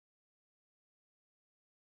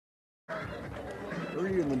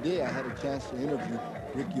Earlier in the day, I had a chance to interview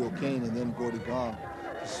Ricky O'Kane and then Gordy Gong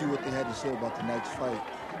to see what they had to say about tonight's fight.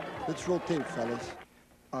 Let's roll tape, fellas.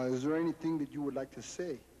 Is there anything that you would like to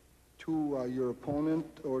say to your opponent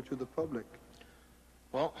or to the public?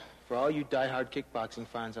 Well, for all you die-hard kickboxing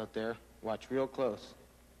fans out there, watch real close,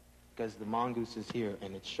 because the mongoose is here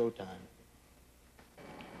and it's showtime.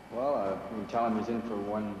 Well, I mean, tell him he's in for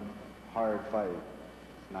one hard fight.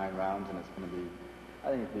 It's 9 rounds, and it's going to be,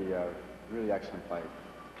 I think it'll be a really excellent fight.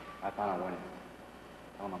 I plan on winning.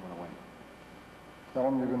 Tell him I'm going to win. Tell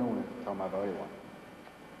him you're going to win. Tell him I've already won.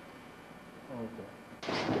 Okay.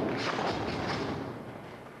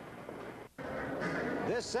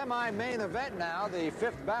 This semi-main event now, the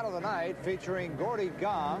 5th battle of the night, featuring Gordy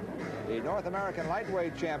Gong, the North American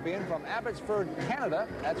lightweight champion from Abbotsford, Canada.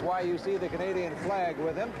 That's why you see the Canadian flag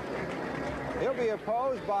with him. He'll be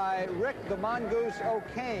opposed by Rick the Mongoose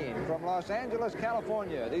O'Kane from Los Angeles,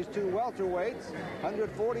 California. These two welterweights,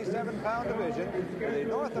 147-pound division, the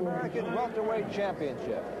North American welterweight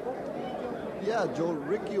championship. Yeah, Joe,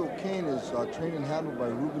 Ricky O'Kane is trained and handled by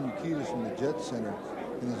Ruben Ukitis from the Jet Center,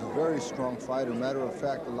 and is a very strong fighter. Matter of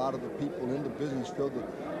fact, a lot of the people in the business feel that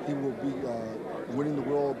he will be winning the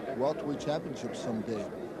World Welterweight Championship someday.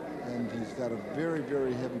 And he's got a very,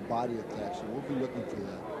 very heavy body attack, so we'll be looking for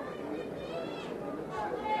that.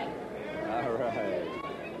 All right.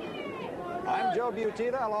 I'm Joe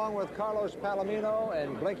Butita, along with Carlos Palomino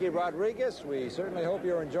and Blinky Rodriguez. We certainly hope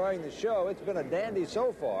you're enjoying the show. It's been a dandy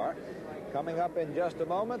so far. Coming up in just a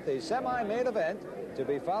moment, the semi-main event, to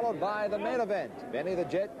be followed by the main event. Benny the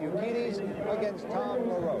Jet Ukitis against Tom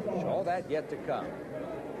LaRoche. All that yet to come.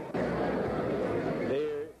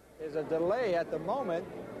 There is a delay at the moment.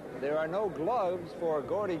 There are no gloves for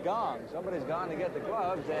Gordy Gong. Somebody's gone to get the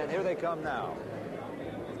gloves, and here they come now.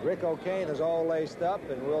 Rick O'Kane is all laced up,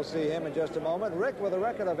 and we'll see him in just a moment. Rick with a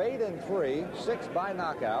record of 8-3, 6 by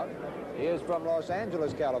knockout. He is from Los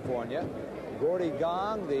Angeles, California. Gordy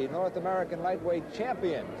Gong, the North American lightweight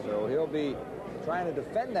champion, so he'll be trying to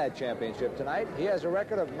defend that championship tonight. He has a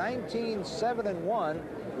record of 19-7-1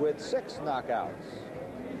 with 6 knockouts.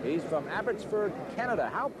 He's from Abbotsford, Canada.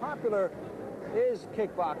 How popular is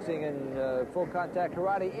kickboxing and full contact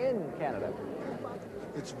karate in Canada?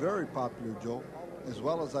 It's very popular, Joe, as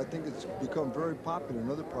well as I think it's become very popular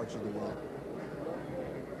in other parts of the world.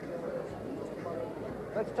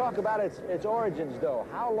 Let's talk about its origins, though.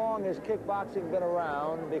 How long has kickboxing been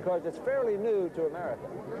around? Because it's fairly new to America.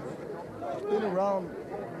 It's been around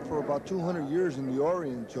for about 200 years in the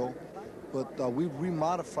Orient, Joe, but we've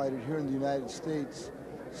remodified it here in the United States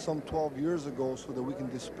some 12 years ago so that we can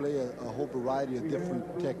display a whole variety of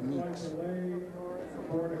different techniques.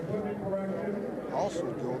 Also,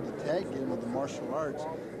 Joe, the tag game of the martial arts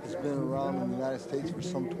has been around in the United States for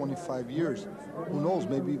some 25 years. Who knows,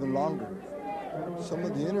 maybe even longer. Some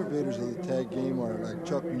of the innovators of the tag game are like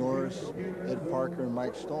Chuck Norris, Ed Parker, and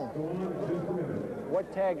Mike Stone. What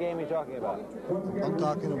tag game are you talking about? I'm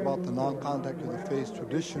talking about the non-contact to the face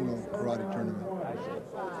traditional karate tournament.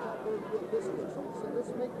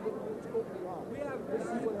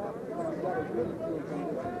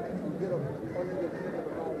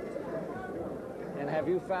 And have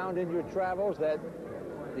you found in your travels that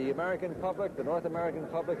the American public, the North American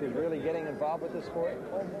public, is really getting involved with this sport?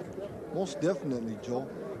 Most definitely, Joe.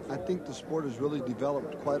 I think the sport has really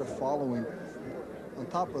developed quite a following. On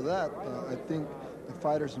top of that, I think the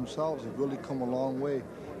fighters themselves have really come a long way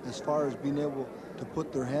as far as being able to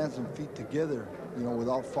put their hands and feet together, you know,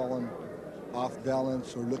 without falling off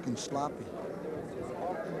balance or looking sloppy.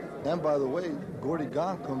 And by the way, Gordy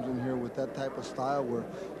Gong comes in here with that type of style where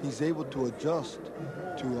he's able to adjust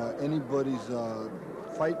to anybody's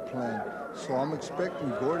fight plan. So I'm expecting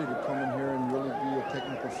Gordy to come in here and really be a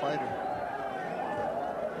technical fighter.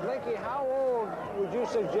 Blinky, how old would you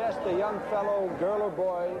suggest a young fellow, girl or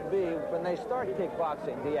boy, be when they start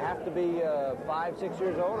kickboxing? Do you have to be 5, 6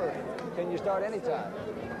 years old, or can you start anytime?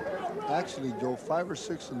 Actually, Joe, 5 or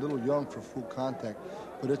 6 is a little young for full contact,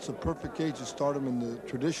 but it's a perfect age to start them in the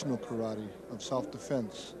traditional karate of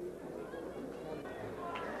self-defense.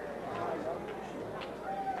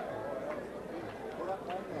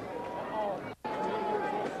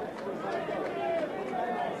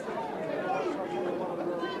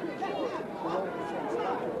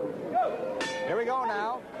 Here we go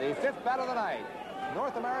now, the 5th battle of the night.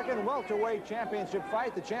 North American welterweight championship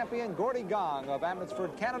fight. The champion, Gordy Gong of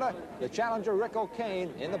Abbotsford, Canada. The challenger, Rick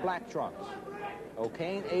O'Kane, in the black trunks.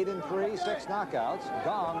 O'Kane, 8-3, 6 knockouts.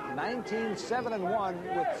 Gong,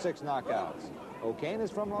 19-7-1 with 6 knockouts. O'Kane is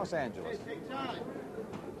from Los Angeles.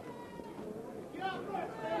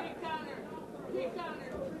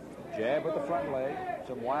 Jab with the front leg,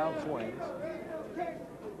 some wild swings.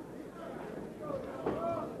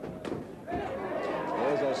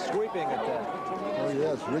 There's a sweeping attack. Oh,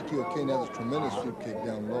 yes, Ricky O'Kane has a tremendous sweep kick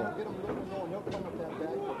down low.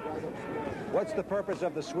 What's the purpose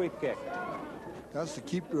of the sweep kick? That's to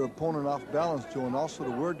keep your opponent off balance, Joe, and also to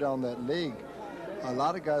wear down that leg. A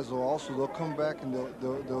lot of guys they'll come back and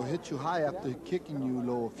they'll hit you high after kicking you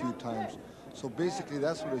low a few times. So basically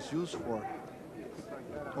that's what it's used for.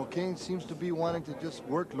 O'Kane seems to be wanting to just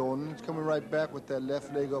work low, and he's coming right back with that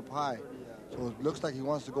left leg up high. So it looks like he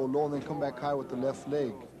wants to go low and then come back high with the left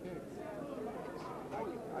leg.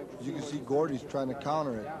 As you can see, Gordy's trying to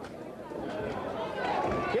counter it.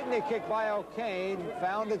 Kidney kick by O'Kane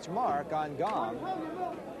found its mark on Gong.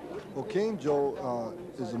 O'Kane, Joe,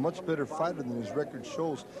 is a much better fighter than his record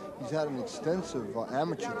shows. He's had an extensive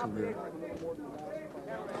amateur career.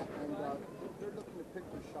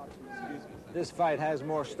 This fight has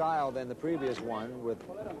more style than the previous one with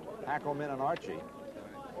Ackerman and Archie.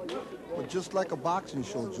 But just like a boxing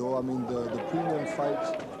show, Joe, I mean, the premium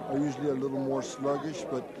fights are usually a little more sluggish,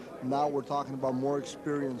 but now we're talking about more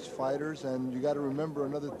experienced fighters, and you got to remember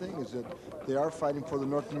another thing is that they are fighting for the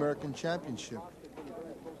North American Championship.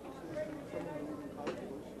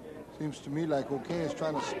 Seems to me like O'Kane is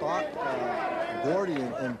trying to stalk Gordy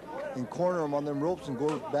and corner him on them ropes and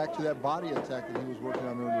go back to that body attack that he was working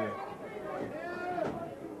on earlier.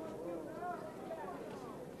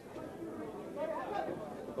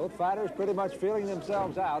 Both fighters pretty much feeling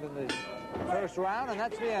themselves out in the first round, and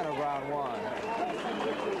that's the end of round one.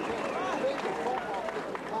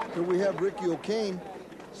 Here we have Ricky O'Kane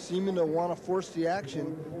seeming to want to force the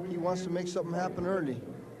action. He wants to make something happen early.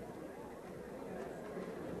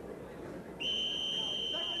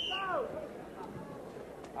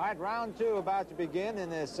 All right, round two about to begin in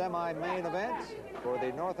the semi-main event for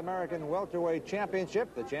the North American Welterweight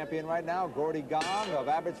Championship. The champion right now, Gordy Gong of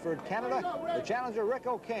Abbotsford, Canada. The challenger, Rick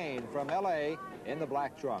O'Kane from L.A. in the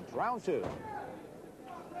black trunks. Round two.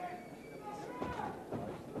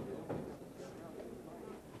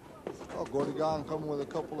 Oh, Gordy Gong coming with a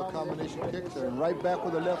couple of combination kicks there and right back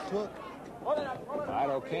with a left hook. All right,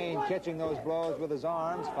 O'Kane catching those blows with his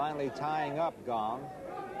arms, finally tying up Gong.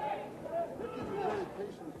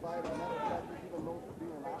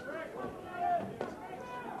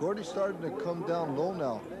 Gordy's starting to come down low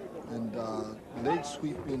now and leg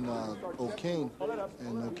sweeping O'Kane,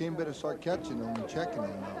 and O'Kane better start catching him and checking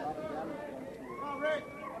him now.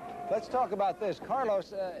 Let's talk about this.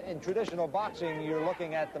 Carlos, in traditional boxing, you're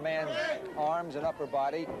looking at the man's arms and upper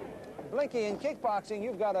body. Blinky, in kickboxing,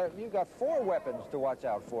 you've got four weapons to watch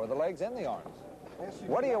out for, the legs and the arms.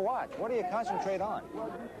 What do you watch? What do you concentrate on?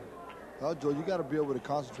 Well, Joe, you got to be able to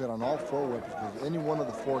concentrate on all four weapons because any one of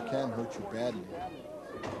the four can hurt you badly.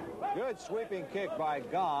 Good sweeping kick by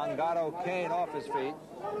Gong, got O'Kane off his feet.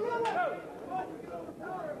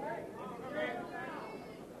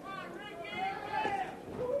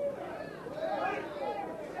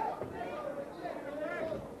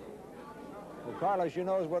 Well, Carlos, you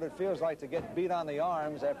know what it feels like to get beat on the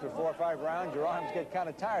arms after 4 or 5 rounds. Your arms get kind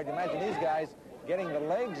of tired. Imagine these guys getting the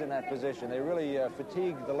legs in that position. They really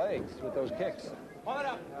fatigue the legs with those kicks. Hold it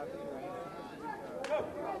up.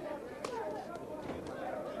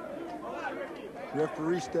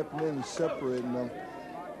 Referee stepping in and separating them.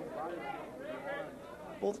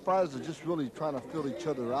 Both fighters are just really trying to feel each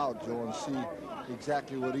other out, Joe, and see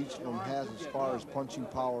exactly what each of them has as far as punching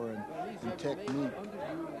power and technique.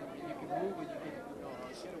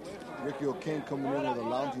 Ricky O'Kane coming in with a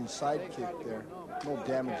lounging side kick there. No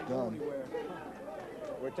damage done.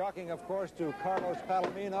 We're talking, of course, to Carlos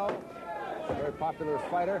Palomino, a very popular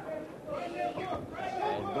fighter,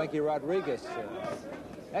 and Blinky Rodriguez,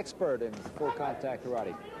 expert in full contact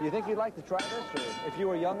karate. Do you think you'd like to try this, or if you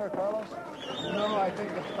were younger, Carlos? No, I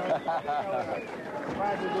think if I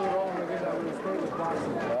tried to do it over again, I would have stayed with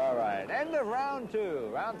boxing. All right, end of round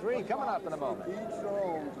two. Round three coming up in a moment.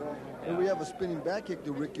 Here we have a spinning back kick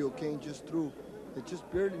that Ricky O'Kane just threw. It just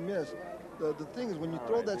barely missed. The thing is, when you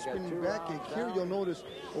throw that spinning back kick, here you'll notice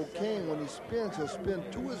O'Kane, when he spins, he'll spin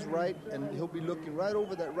to his right, and he'll be looking right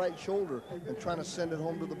over that right shoulder and trying to send it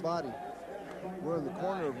home to the body. We're in the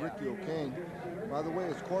corner of Ricky O'Kane. By the way,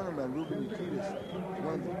 his cornerman, Ruben Yakitis,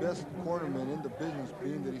 one of the best cornermen in the business,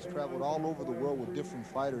 being that he's traveled all over the world with different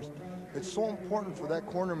fighters. It's so important for that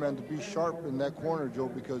cornerman to be sharp in that corner, Joe,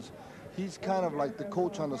 because he's kind of like the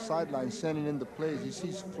coach on the sideline sending in the plays. He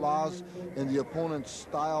sees flaws in the opponent's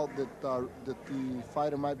style that the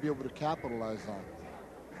fighter might be able to capitalize on.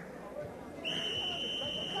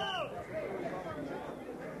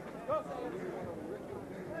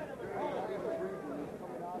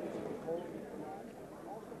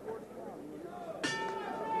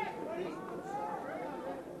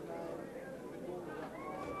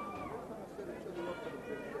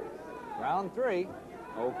 Round 3.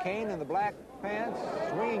 O'Kane in the black pants.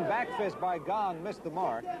 Swinging back fist by Gong. Missed the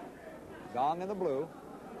mark. Gong in the blue.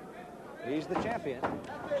 He's the champion.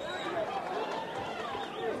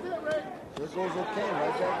 There goes O'Kane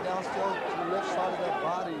right back down still to the left side of that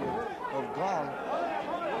body of Gong.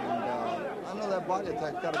 And I know that body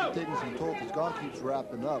attack's got to be taking some toll because Gong keeps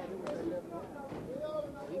wrapping up.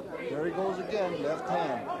 There he goes again, left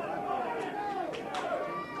hand.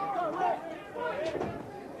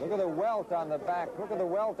 Look at the welt on the back. Look at the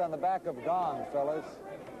welt on the back of Gong, fellas.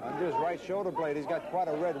 Under his right shoulder blade, he's got quite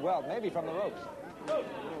a red welt, maybe from the ropes.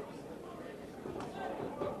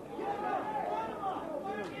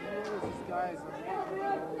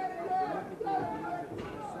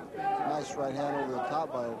 Nice right hand over the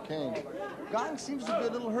top by O'Kane. Gong seems to be a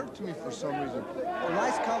little hurt to me for some reason. A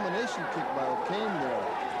nice combination kick by O'Kane there.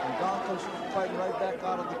 And Gong comes fighting right back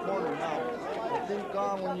out of the corner now. I think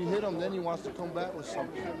Gong, when you hit him, then he wants to come back with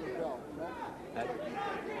something. And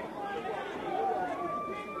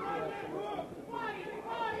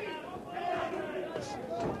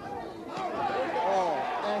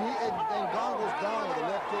Gong goes down with a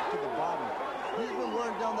left hook to the body. He's been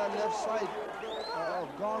wearing down that left side of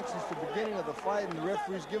Gong since the beginning of the fight, and the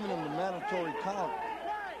referee's giving him the mandatory count.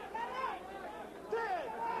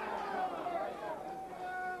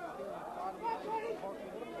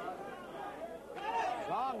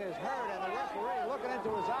 Gong is hurt, and the referee looking into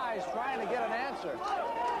his eyes, trying to get an answer.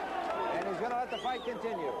 And he's going to let the fight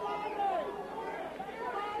continue.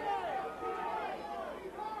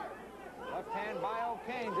 Left hand by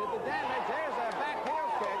O'Kane did the damage. There's a back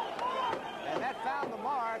heel kick. And that found the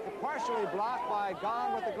mark, partially blocked by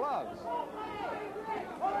Gong with the gloves.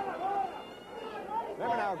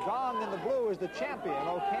 Remember now, Gong in the blue is the champion,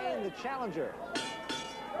 O'Kane the challenger.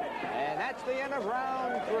 And that's the end of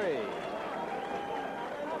round 3.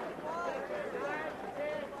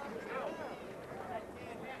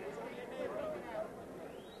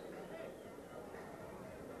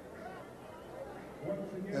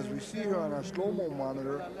 As we see here on our slow-mo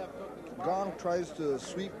monitor, Gong tries to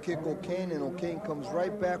sweep kick O'Kane, and O'Kane comes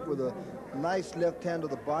right back with a nice left hand to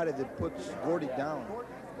the body that puts Gordy down.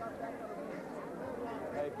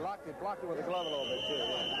 He blocked it with a glove a little bit, too.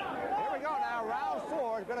 Yeah. Here we go now, round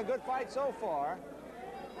 4. It's been a good fight so far.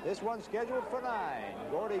 This one's scheduled for 9.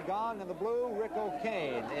 Gordy Gong in the blue, Rick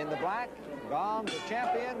O'Kane in the black. Gong, the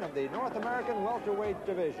champion of the North American welterweight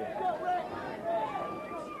division.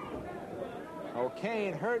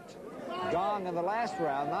 O'Kane hurt Gong in the last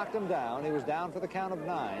round, knocked him down. He was down for the count of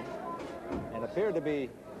 9 and appeared to be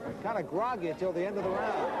kind of groggy until the end of the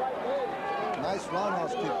round. Nice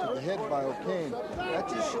roundhouse kick to the head by O'Kane. That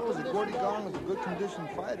just shows that Gordy Gong is a good conditioned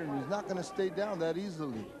fighter, and he's not going to stay down that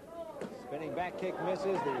easily. Spinning back kick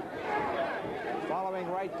misses. The following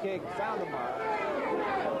right kick found the mark.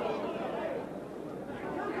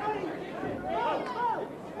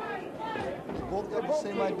 Both got the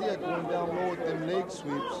same idea, going down low with them leg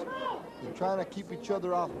sweeps. They're trying to keep each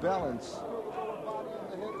other off balance.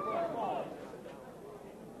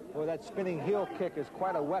 Boy, that spinning heel kick is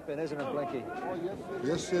quite a weapon, isn't it, Blinky?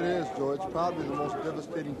 Yes, it is, Joe. It's probably the most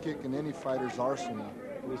devastating kick in any fighter's arsenal.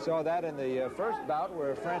 We saw that in the first bout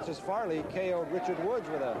where Francis Farley KO'd Richard Woods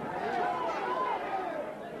with a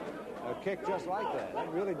kick just like that. That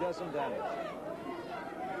really does some damage.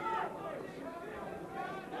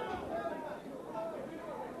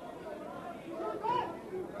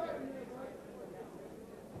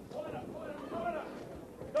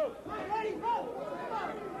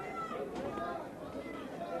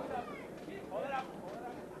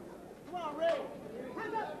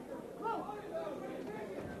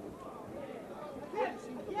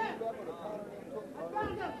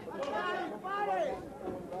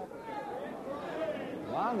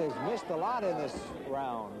 Gong has missed a lot in this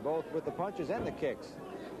round, both with the punches and the kicks.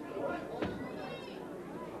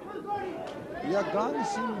 Yeah, Gong is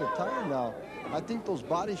seeming to tire now. I think those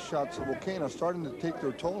body shots of O'Kane are starting to take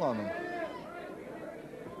their toll on him.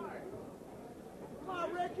 Come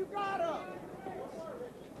on, Rick, you got him.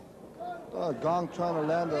 Gong trying to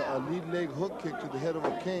land a lead leg hook kick to the head of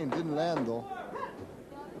O'Kane. Didn't land, though.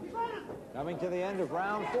 Coming to the end of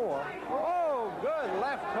round 4. Oh, good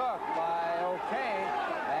left hook by O'Kane.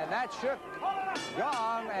 And that shook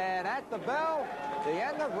Gong. And at the bell, the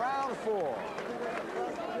end of round 4.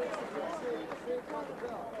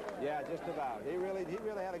 Yeah, just about. He really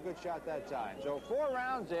had a good shot that time. So 4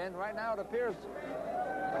 rounds in. Right now it appears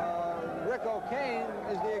Rick O'Kane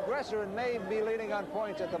is the aggressor and may be leading on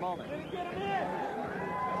points at the moment.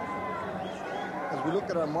 As we look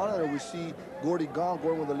at our monitor, we see Gordy Gong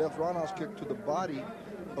going with a left roundhouse kick to the body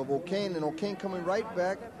of O'Kane, and O'Kane coming right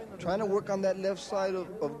back, trying to work on that left side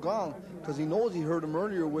of Gong because he knows he hurt him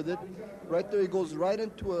earlier with it. Right there, he goes right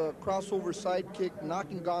into a crossover side kick,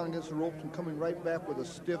 knocking Gong against the ropes and coming right back with a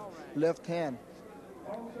stiff left hand.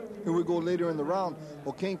 Here we go later in the round.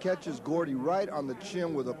 O'Kane catches Gordy right on the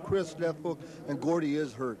chin with a crisp left hook, and Gordy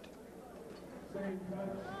is hurt.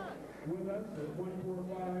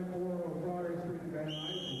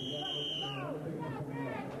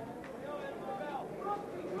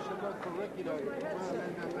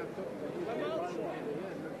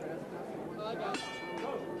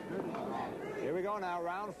 Here we go now,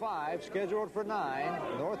 round 5, scheduled for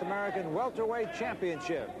 9, North American Welterweight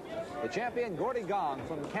Championship. The champion, Gordy Gong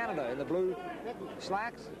from Canada in the blue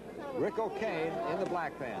slacks, Rick O'Kane in the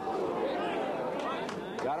black pants.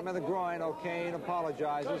 Got him in the groin. O'Kane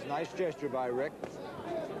apologizes. Nice gesture by Rick.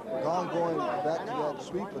 Gong going back to that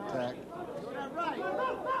sweep attack.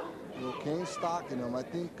 O'Kane stalking him. I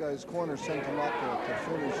think his corner sent him out to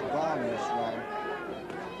finish Gong this round.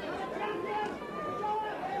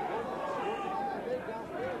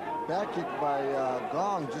 Back kick by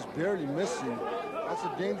Gong, just barely missing. That's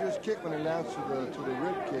a dangerous kick when it lands to the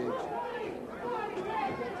rib cage.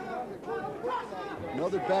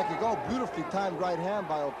 Another back kick. Oh, beautifully timed right hand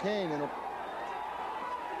by O'Kane. And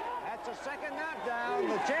that's a second knockdown.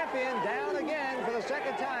 The champion down again for the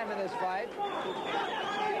second time in this fight.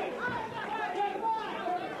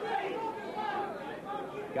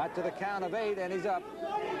 Got to the count of 8, and he's up.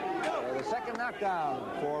 The second knockdown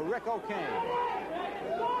for Rick O'Kane.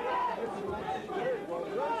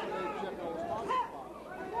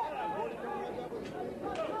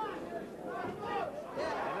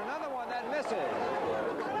 And another one that misses.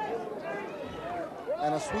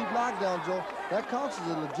 And a sweep knockdown, Joe. That counts as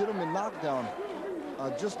a legitimate knockdown.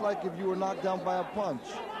 Just like if you were knocked down by a punch.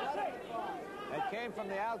 It came from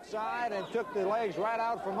the outside and took the legs right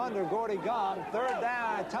out from under Gordy Gong. Third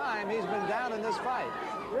down time he's been down in this fight.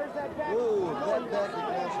 Ooh, that back kick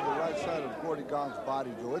lands to the right side of Gordy Gong's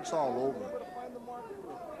body, Joe. It's all over.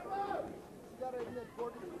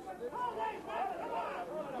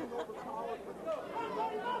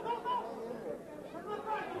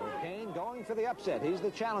 O'Kane going for the upset. He's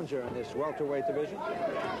the challenger in this welterweight division.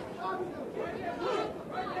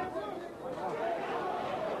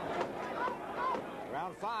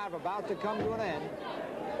 Round 5 about to come to an end.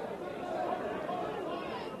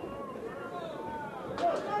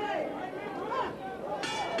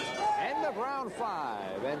 End of round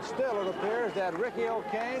 5, and still it appears that Ricky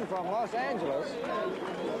O'Kane from Los Angeles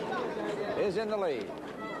is in the lead.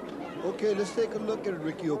 Okay, let's take a look at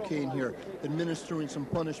Ricky O'Kane here, administering some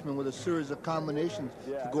punishment with a series of combinations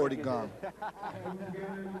to Gordy Gong.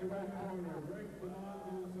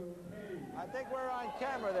 I think we're on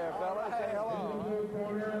camera there, fellas. Say hello.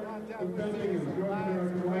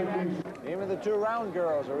 Even the 2 round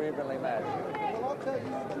girls are evenly matched.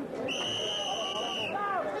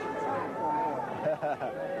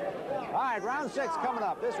 All right, round 6 coming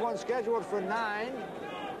up. This one's scheduled for 9.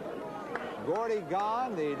 Gordy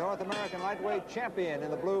Gong, the North American lightweight champion in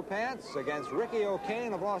the blue pants, against Ricky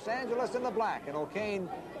O'Kane of Los Angeles in the black. And O'Kane,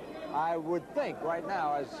 I would think right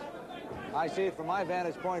now, as I see it from my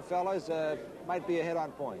vantage point, fellas, might be ahead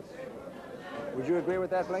on points. Would you agree with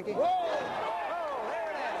that, Blinky? Whoa! Oh, there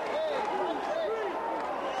it is.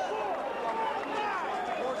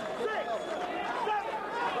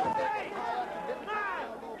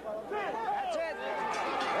 That's it.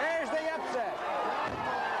 There's the upset.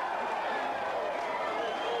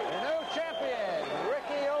 The new champion,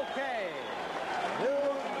 Ricky O'Kane. New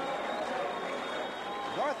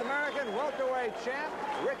North American welterweight champ,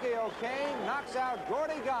 Ricky O'Kane, knocks out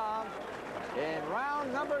Gordy Gong in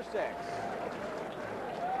round number 6.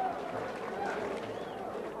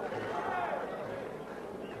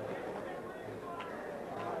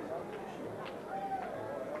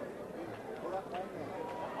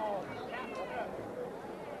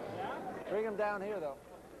 Bring him down here, though.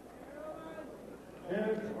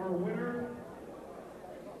 As our winner,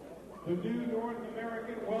 the new North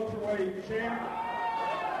American welterweight champ,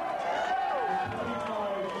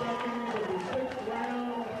 25 seconds of the 6th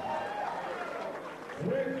round,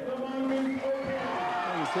 Rick the Mongoose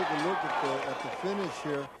O'Kane. You take a look at the finish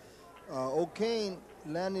here. O'Kane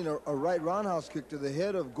landing a right roundhouse kick to the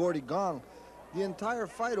head of Gordy Gong. The entire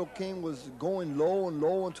fight, O'Kane was going low and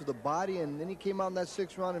low into the body, and then he came out in that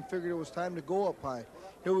 6th round and figured it was time to go up high.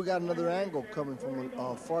 Here we got another angle coming from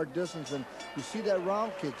a far distance, and you see that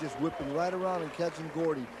round kick just whipping right around and catching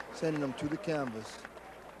Gordy, sending him to the canvas.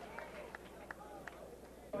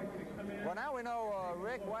 Well, now we know,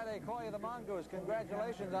 Rick, why they call you the Mongoose.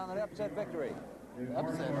 Congratulations on an upset victory.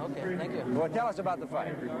 Upset, okay, thank you. Well, tell us about the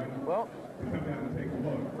fight. Well,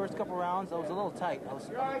 first couple rounds, I was a little tight.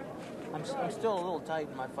 I'm still a little tight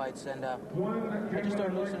in my fights, and I just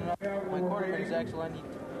started loosening up. My cornerman is excellent.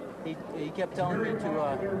 He kept telling me to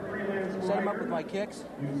set him up with my kicks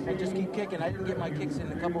and just keep kicking. I didn't get my kicks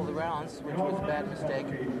in a couple of the rounds, which was a bad mistake.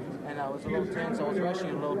 And I was a little tense. I was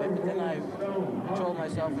rushing a little bit, but then I controlled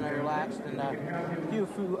myself and I relaxed and a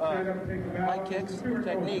few light kicks,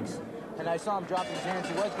 techniques. And I saw him dropping his hands.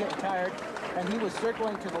 He was getting tired, and he was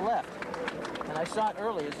circling to the left. And I saw it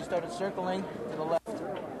early as he started circling to the left.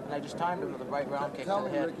 And I just timed him with a right round kick to the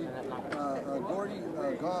head. Ricky, Gordy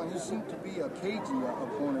Gong, he seemed to be a cagey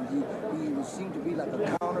opponent. He seemed to be like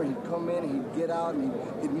a counter. He'd come in, he'd get out, and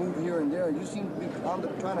he'd move here and there. You seem to be trying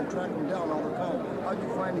to track him down all the time. How'd you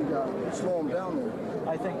find he slow him down there?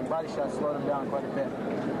 I think the body shot slowed him down quite a bit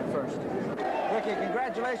at first. Ricky,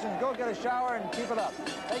 congratulations. Go get a shower and keep it up.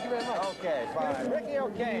 Thank you very much. Okay, fine. Ricky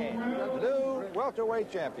O'Kane, the new welterweight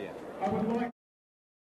champion.